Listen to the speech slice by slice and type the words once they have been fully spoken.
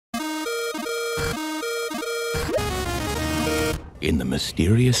in the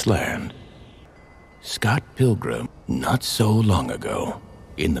mysterious land. Scott Pilgrim, not so long ago,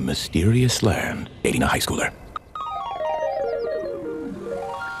 in the mysterious land, dating a high schooler.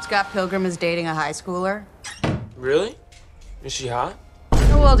 Scott Pilgrim is dating a high schooler? Really? Is she hot?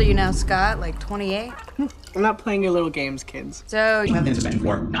 How old are you now, Scott? Like 28? I'm not playing your little games, kids. So, You're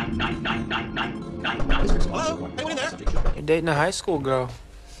dating a high school girl.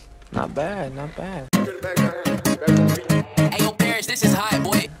 Not bad, not bad. Hey, yo, Paris, this is hot,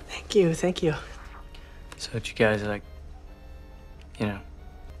 boy. Thank you, thank you. So what you guys are like, you know.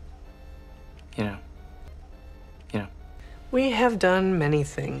 We have done many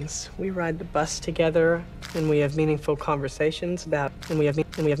things. We ride the bus together, and we have meaningful conversations about, and we have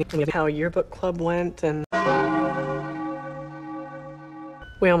how yearbook club went, and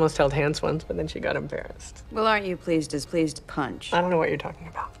we almost held hands once, but then she got embarrassed. well, aren't you pleased as pleased to punch? I don't know what you're talking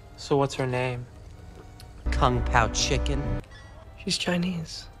about. So what's her name? Kung Pao chicken. She's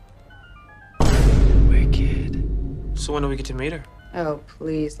Chinese. Wicked. So when do we get to meet her? Oh,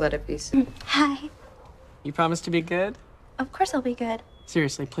 please, let it be soon. Hi. You promise to be good? Of course I'll be good.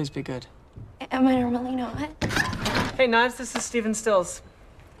 Seriously, please be good. Am I normally not? Hey, Knives, this is Steven Stills.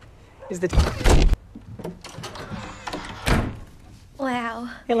 He's the... Wow.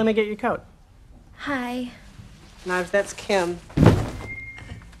 Hey, let me get your coat. Hi. Knives, that's Kim.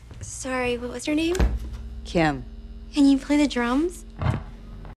 Sorry, what was your name? Kim. Can you play the drums?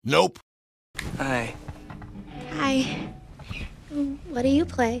 Nope. Hi. Hi. What do you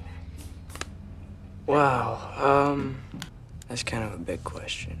play? Wow, that's kind of a big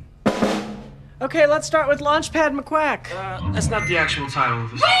question. Okay, let's start with Launchpad McQuack. That's not the actual title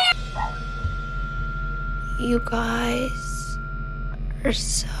of this. You guys are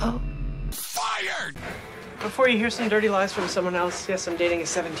so... Fired! Before you hear some dirty lies from someone else, yes, I'm dating a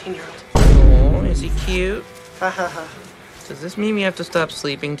 17-year-old. Oh, is he cute? Ha ha ha. Does this mean we have to stop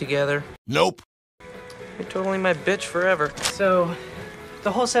sleeping together? Nope. You're totally my bitch forever. So,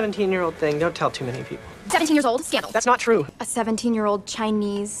 the whole 17-year-old thing, don't tell too many people. 17 years old? Scandal. That's not true. A 17-year-old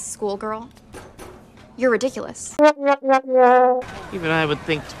Chinese schoolgirl? You're ridiculous. Even I would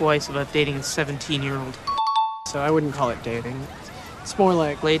think twice about dating a 17-year-old. So I wouldn't call it dating. It's more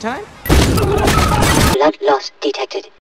like... Playtime? Blood loss detected.